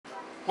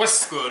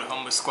What's good,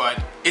 Humble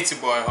Squad? It's your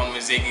boy Humble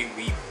Ziggy.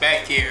 We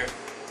back here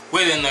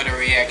with another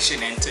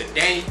reaction, and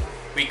today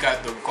we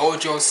got the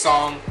GOJO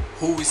song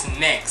Who's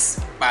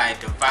Next by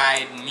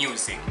Divide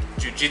Music,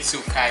 Jujutsu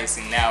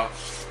Kaisen. Now,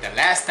 the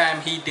last time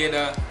he did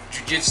a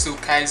Jujutsu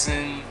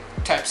Kaisen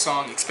type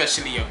song,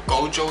 especially a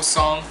GOJO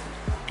song,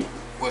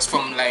 was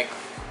from, like,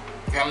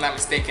 if I'm not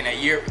mistaken,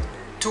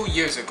 2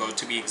 years ago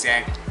to be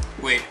exact,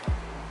 with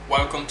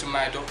Welcome to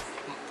My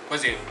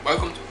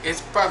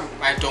it's probably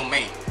my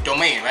domain,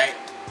 right?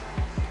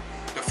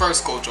 The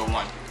first GOJO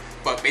one.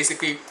 But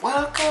basically,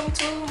 welcome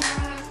to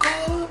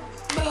my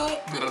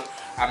domain.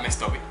 I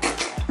messed up it.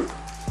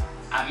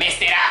 I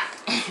messed it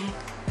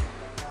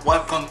up.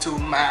 Welcome to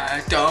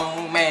my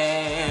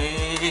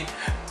domain.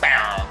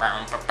 Bow,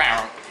 bow, bow,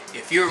 bow.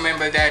 If you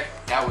remember that,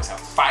 that was a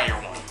fire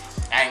one.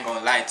 I ain't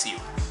gonna lie to you.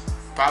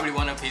 Probably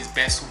one of his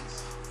best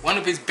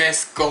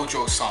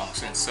GOJO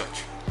songs and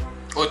such.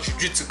 Or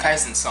Jujutsu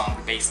Kaisen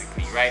song,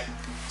 basically, right?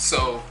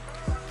 So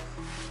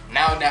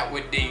now that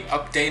with the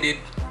updated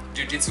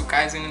Jujutsu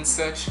Kaisen and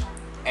such,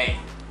 hey,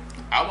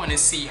 I want to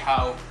see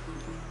how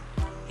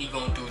he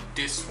gonna do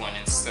this one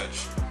and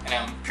such. And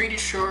I'm pretty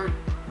sure,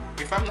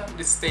 if I'm not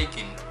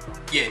mistaken,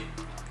 yeah,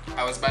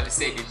 I was about to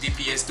say the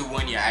DPS do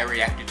one, yeah, I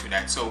reacted to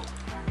that. So,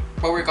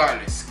 but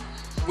regardless,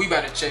 we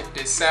about to check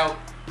this out.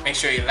 Make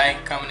sure you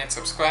like, comment, and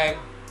subscribe.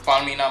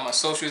 Follow me on all my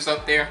socials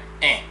up there.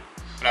 And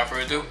without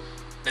further ado,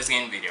 let's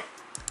get in the video.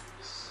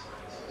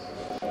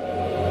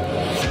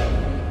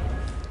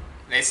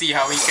 Let's see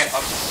how he can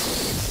up.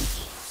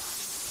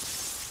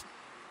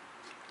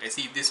 Let's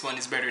see if this one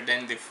is better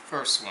than the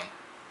first one.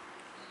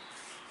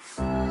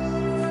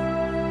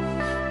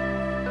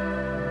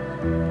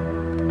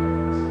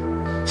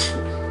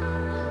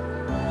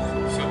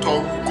 So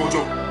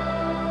GOJO,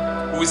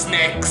 who's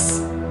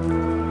next?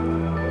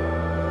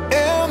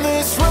 In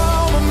this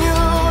realm of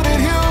muted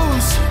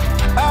hues,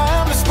 I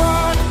am the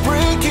spark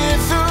breaking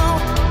through.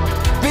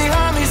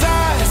 Behind these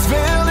eyes,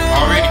 veiling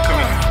already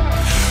coming.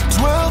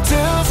 12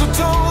 tales are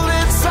told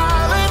in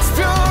silence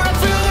pure. I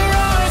feel their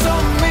eyes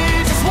on me,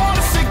 just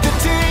wanna sink the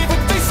teeth,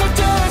 but they so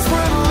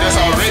desperately. That's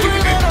already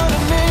good.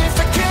 Underneath,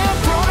 I can't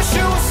promise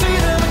you will see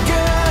them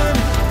again.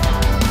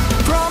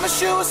 Promise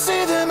you will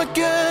see them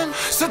again.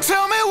 So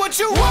tell me what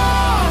you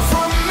want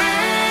from me.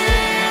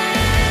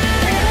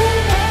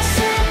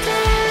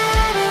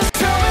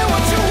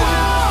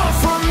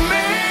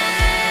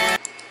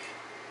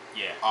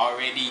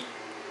 Already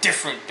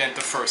different than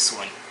the first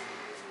one.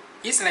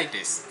 It's like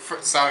this.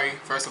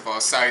 First of all,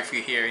 sorry if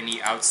you hear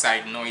any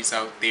outside noise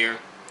out there.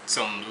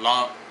 Some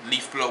long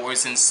leaf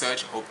blowers and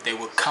such. Hope they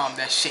will calm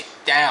that shit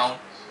down.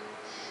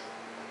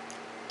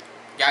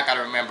 Y'all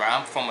gotta remember,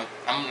 I'm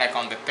like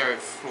on the 3rd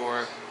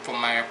floor for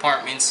my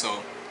apartment,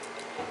 so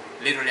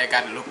literally I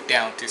gotta look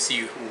down to see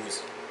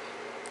who's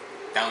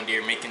down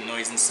there making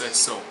noise and such.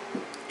 So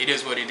it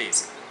is what it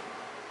is.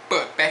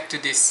 But back to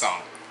this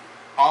song.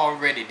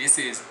 Already, this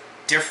is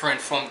different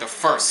from the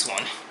first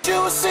one.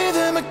 You will see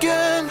them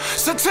again.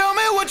 So tell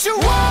me what you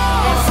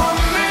want from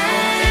me.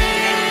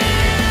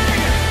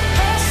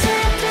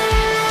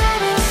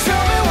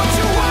 Tell me what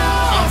you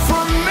want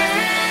from me.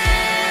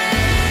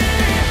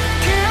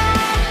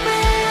 Give me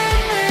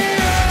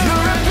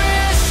your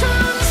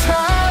ambitions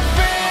have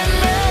been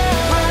met,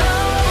 but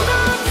I'm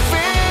not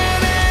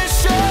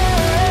finished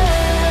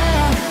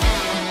yet.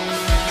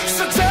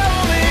 So tell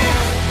me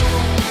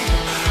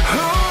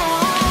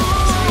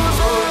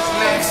who's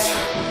next.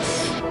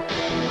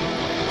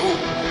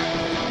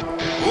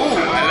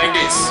 I like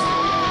this.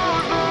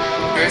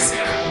 First,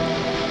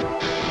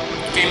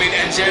 came in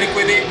angelic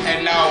with it,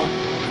 and now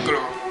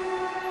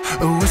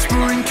a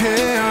whispering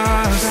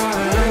chaos,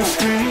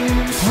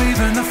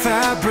 weaving the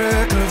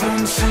fabric of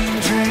unseen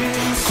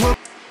dreams.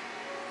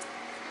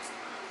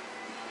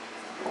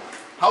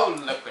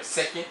 Hold up a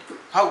second.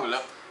 Hold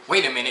up.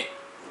 Wait a minute.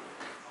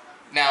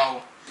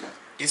 Now,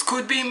 this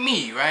could be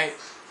me, right?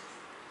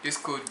 This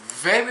could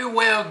very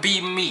well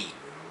be me.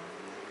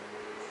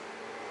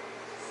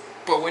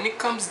 But when it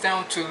comes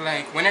down to,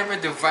 like, whenever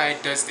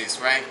Divide does this,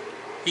 right?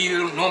 He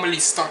normally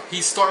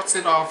starts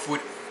it off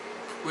with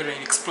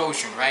an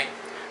explosion, right?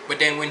 But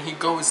then when he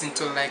goes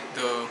into, like,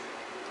 the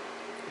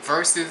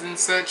verses and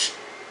such,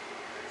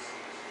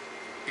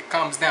 it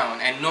calms down,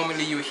 and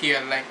normally you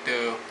hear, like,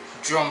 the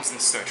drums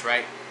and such,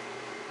 right?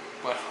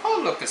 But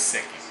hold up a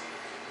second.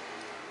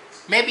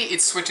 Maybe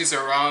it switches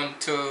around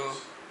the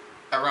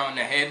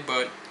head,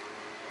 but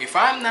if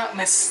I'm not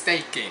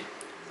mistaken,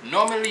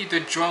 normally the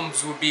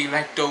drums would be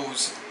like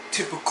those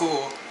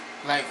typical,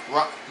 like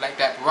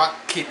rock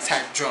kit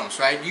type drums,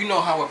 right? You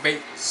know how a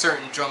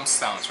certain drum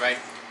sounds, right?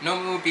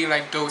 Normally it would be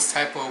like those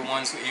type of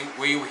ones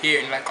where you hear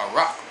in like a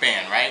rock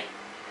band, right?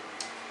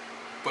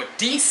 But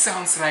these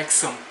sounds like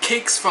some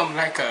kicks from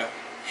like a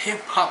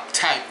hip hop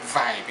type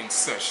vibe and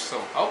such. So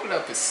hold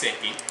up a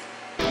second.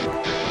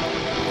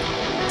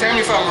 Tell me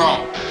if I'm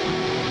wrong.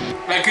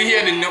 Like you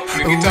hear the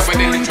guitar, but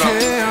then the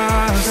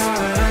drums.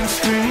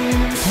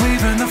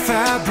 Weaving the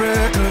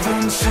fabric of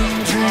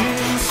unseen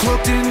dreams,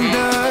 cloaked in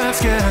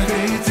dusk, yeah,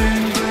 bathed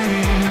in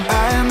gleam.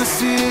 I am the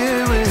see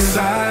it with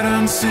sight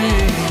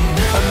unseen.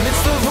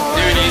 Amidst the void,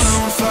 there it is.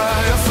 alone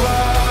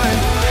firefly,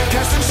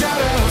 casting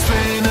shadows,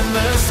 pain in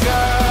the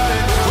sky.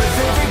 With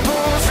every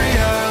pulse,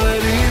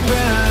 reality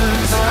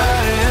bends.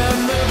 I am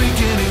the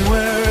beginning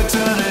where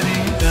eternity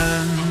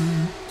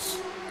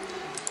ends.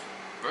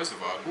 First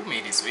of all, who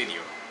made this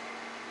video?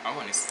 I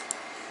want to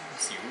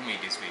see who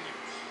made this video.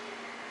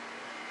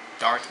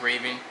 Darth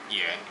Raven?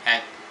 Yeah,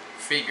 I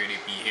figured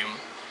it'd be him.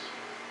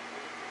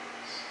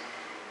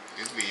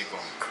 This video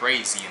going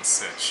crazy and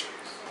such.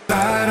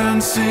 Sight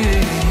unseen,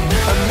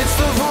 amidst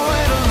the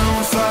void,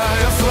 alone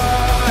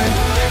firefly,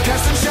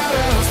 casting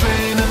shadows,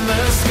 pain in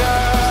the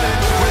sky.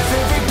 With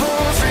every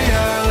pulse,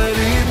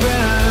 reality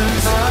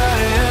bends. I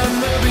am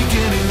the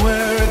beginning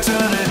where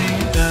eternity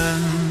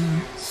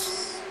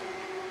ends.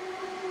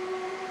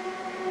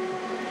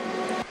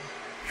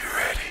 You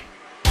ready?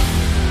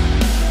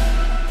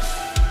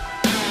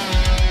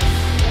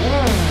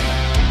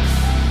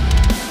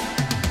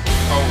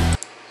 Oh,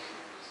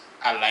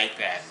 I like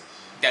that.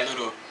 That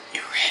little,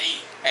 you ready?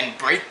 And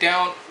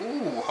breakdown.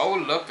 Ooh,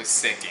 hold up a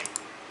second.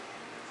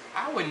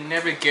 I would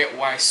never get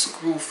why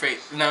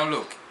Screwface. Now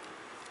look,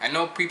 I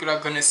know people are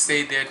gonna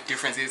say their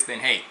differences, then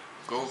hey,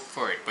 go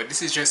for it. But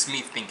this is just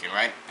me thinking,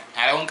 right?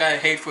 I don't got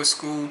hate for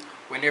Screw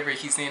whenever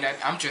he's saying that.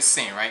 I'm just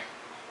saying, right?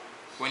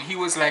 When he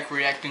was like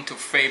reacting to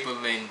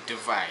Fable and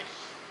Divide,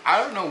 I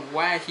don't know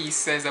why he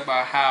says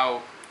about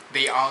how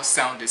they all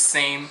sound the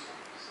same.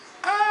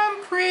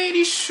 I'm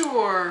pretty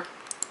sure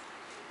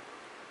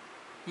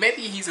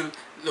maybe he's a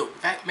look.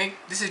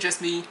 This is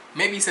just me.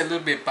 Maybe he's a little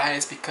bit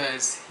biased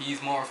because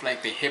he's more of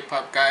like the hip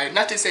hop guy.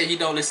 Not to say he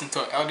don't listen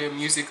to other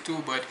music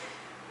too, but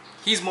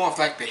he's more of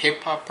like the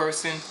hip hop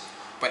person.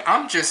 But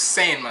I'm just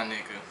saying, my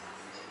nigga,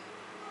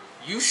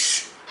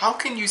 how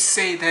can you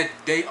say that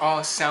they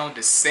all sound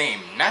the same?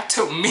 Not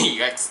to me,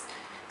 like,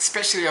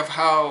 especially of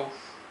how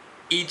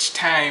each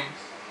time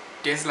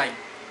there's like,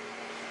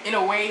 in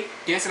a way,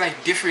 there's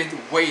like different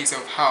ways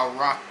of how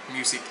rock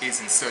music is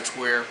and such,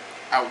 where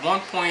at one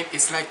point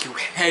it's like you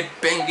head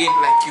banging,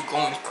 like you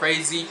going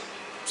crazy.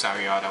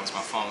 Sorry y'all, that was my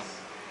phone.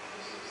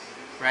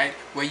 Right?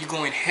 Where you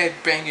going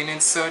head banging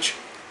and such.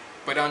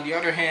 But on the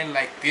other hand,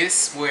 like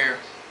this, where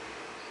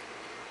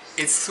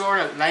it's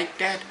sort of like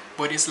that,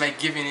 but it's like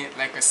giving it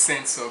like a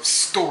sense of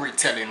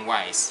storytelling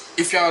wise.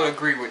 If y'all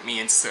agree with me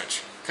and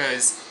such.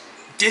 Because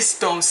this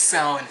don't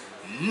sound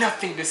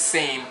nothing the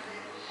same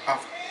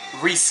of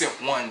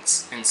recent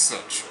ones and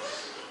such.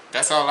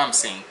 That's all I'm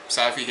saying.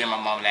 Sorry if you hear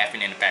my mom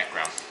laughing in the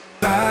background.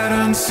 Sight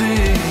unseen,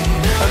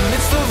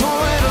 amidst the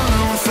void,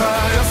 alone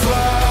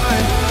firefly,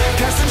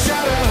 casting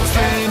shadows,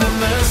 pain in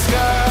the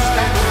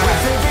sky.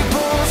 With every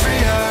pulse,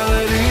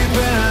 reality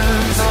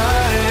bends. I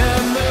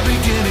am the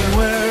beginning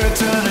where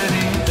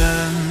eternity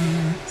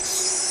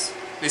ends.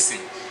 Listen.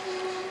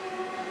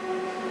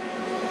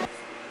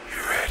 You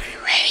ready?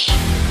 Ready?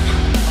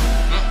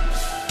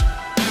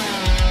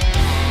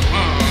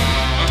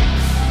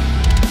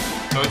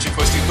 Don't you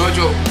post your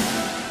GOJO?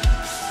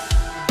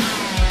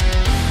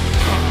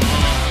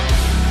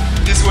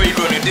 This way you're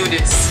gonna do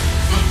this.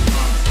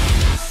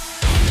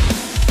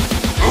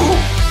 Ooh.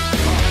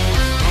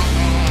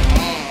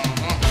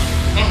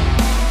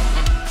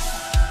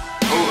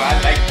 Oh, I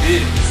like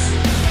this.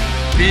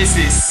 This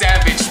is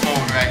savage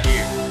mode right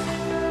here.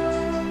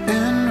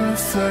 In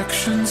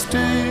reflections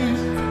deep,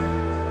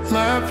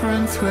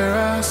 labyrinth where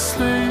I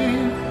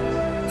sleep,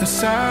 a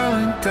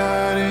silent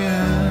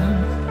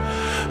guardian,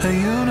 a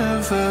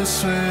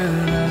universe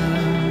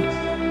within,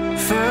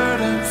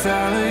 verdant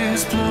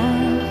valleys bloom.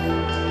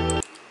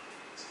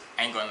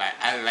 I ain't gonna lie,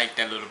 I like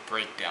that little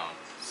breakdown.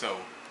 So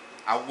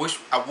I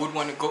would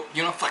want to go,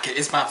 you know, fuck it,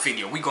 it's my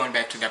video. We going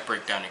back to that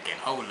breakdown again.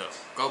 Hold up,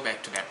 go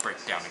back to that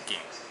breakdown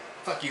again.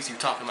 Fuck you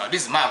talking about,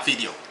 this is my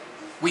video.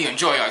 We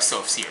enjoy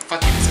ourselves here.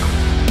 Fuck it, let's go.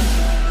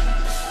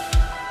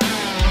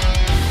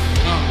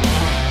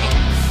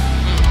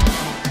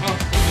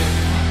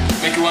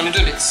 Make you wanna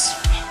do this.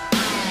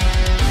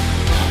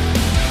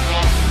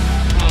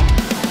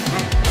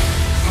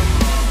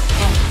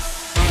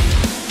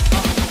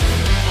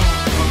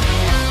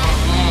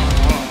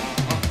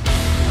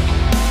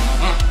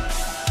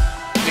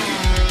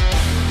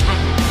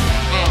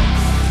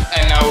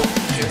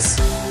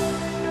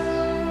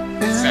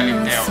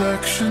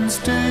 Reflections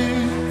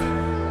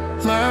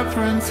deep,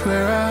 labyrinth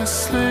where I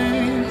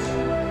sleep,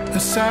 a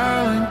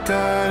silent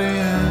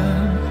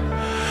guardian,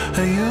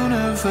 a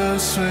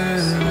universe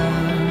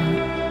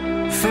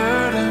within,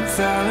 verdant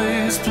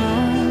valleys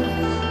bloom,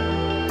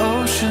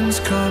 oceans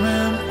come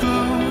and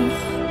blue,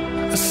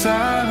 a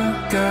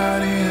silent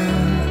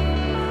guardian,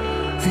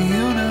 a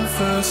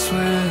universe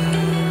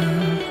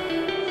within.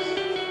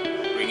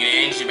 Bring the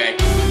energy back.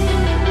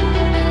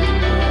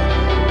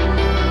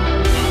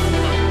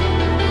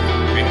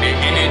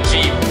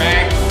 Energy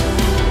back.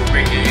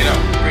 Bring it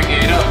up, bring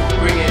it up,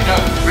 bring it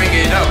up, bring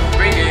it up,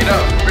 bring it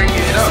up, bring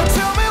it up. So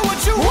tell me what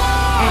you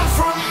want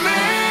from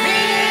me.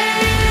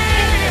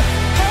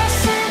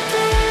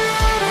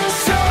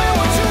 Tell me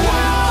what you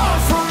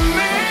want from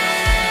me.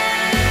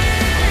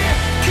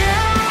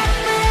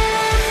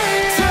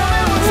 Tell me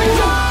what you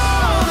want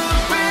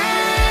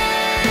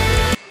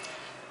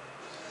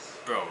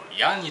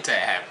y'all need to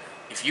have,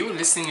 if you're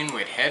listening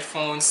with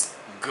headphones,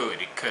 good,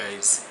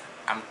 because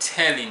I'm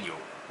telling you,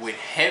 with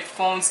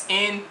headphones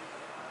in,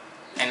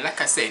 and like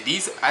I said,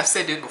 I've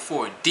said it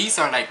before, these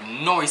are like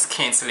noise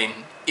canceling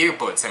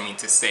earbuds, I mean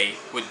to say,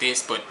 with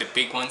this, but the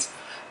big ones,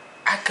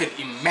 I could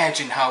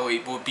imagine how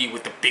it would be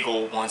with the big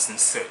old ones and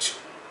such.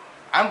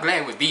 I'm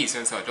glad with these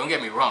and such, don't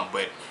get me wrong,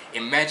 but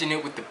imagine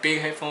it with the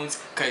big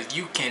headphones, because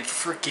you can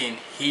freaking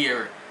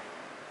hear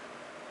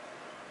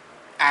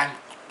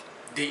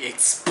the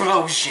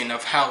explosion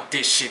of how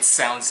this shit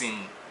sounds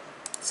in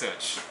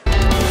such.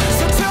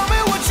 So tell me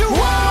what you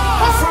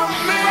want from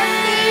me.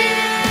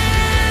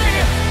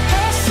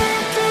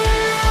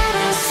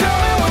 Tell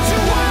me what you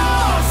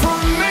want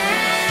from me.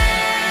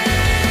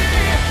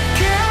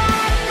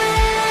 Got me.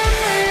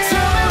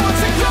 Tell me what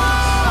you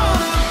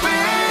gonna be.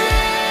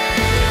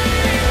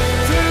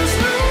 There's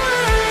no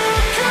way.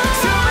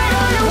 Tell me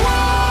how you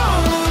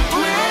wanna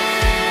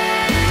bleed.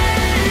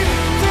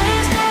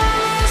 There's no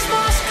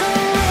response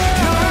correct.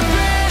 Your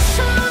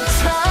ambitions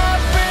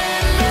have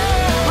been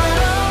met, but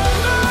I'm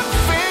not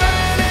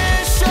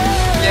finished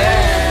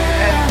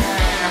yet.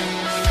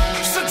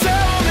 So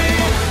tell me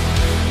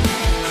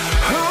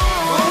who's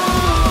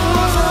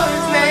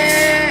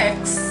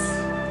Next!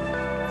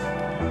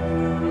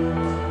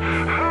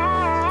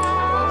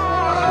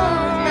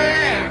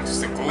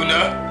 Next!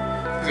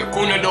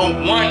 Sakuna don't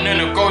want none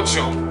of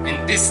GOJO in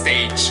this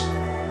stage.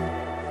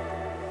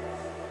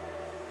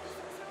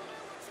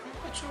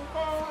 What you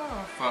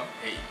want from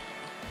me?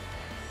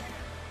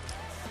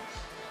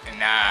 And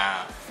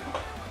nah,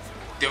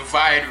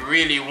 Divide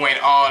really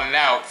went all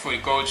out for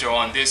GOJO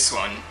on this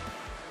one.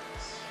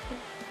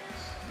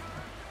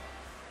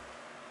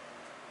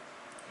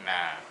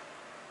 Nah.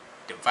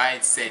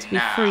 Divide said, Be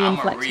nah, free and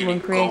I'ma flexible really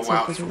and go creative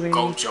out was for really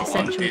GOJO on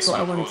essential this to what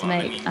I one. wanted to Hold on,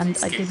 let make, me and I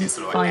skip didn't this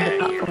little find a ad here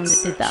platform and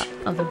that did that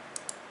such. other.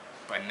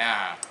 But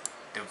nah,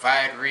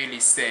 Divide really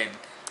said,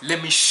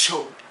 let me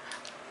show.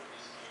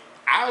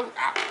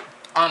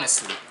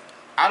 Honestly,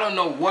 I don't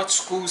know what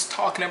School's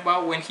talking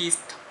about when he's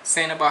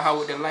saying about how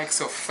with the likes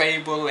of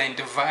Fable and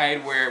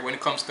Divide, where when it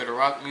comes to the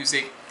rock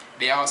music,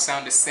 they all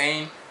sound the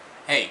same.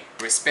 Hey,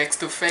 respects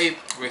to Fable,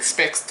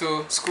 respects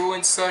to School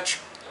and such.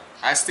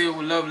 I still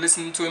would love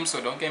listening to him,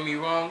 so don't get me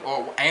wrong,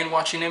 and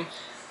watching him.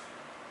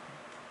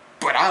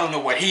 But I don't know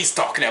what he's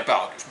talking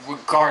about.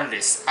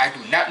 Regardless, I do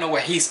not know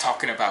what he's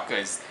talking about,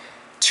 because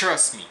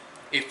trust me,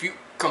 if you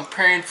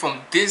comparing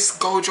from this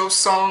GOJO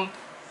song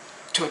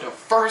to the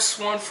first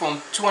one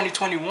from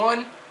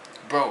 2021,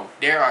 bro,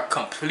 they are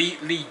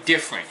completely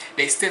different.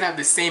 They still have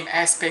the same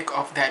aspect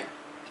of that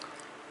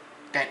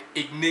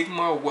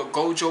enigma of what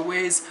GOJO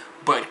is,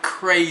 but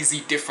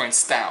crazy different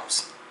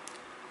styles.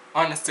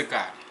 Honest to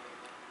God.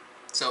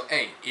 So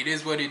hey, it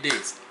is what it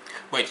is.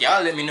 But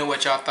y'all let me know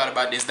what y'all thought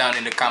about this down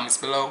in the comments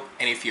below.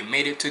 And if you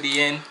made it to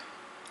the end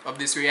of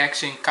this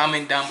reaction,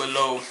 comment down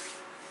below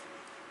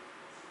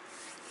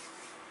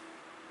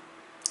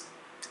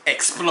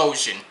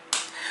explosion.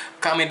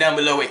 Comment down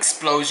below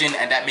explosion,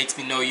 and that makes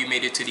me know you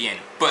made it to the end.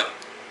 But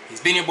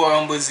it's been your boy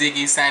Humble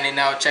Ziggy signing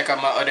out. Check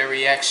out my other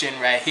reaction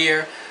right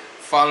here.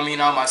 Follow me on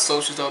all my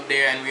socials up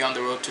there, and we on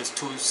the road to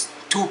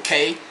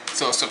 2K.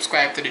 So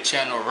subscribe to the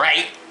channel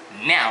right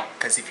now,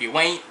 because if you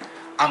ain't,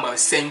 I'ma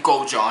send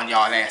GOJO on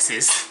y'all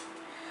asses.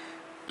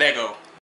 Lego.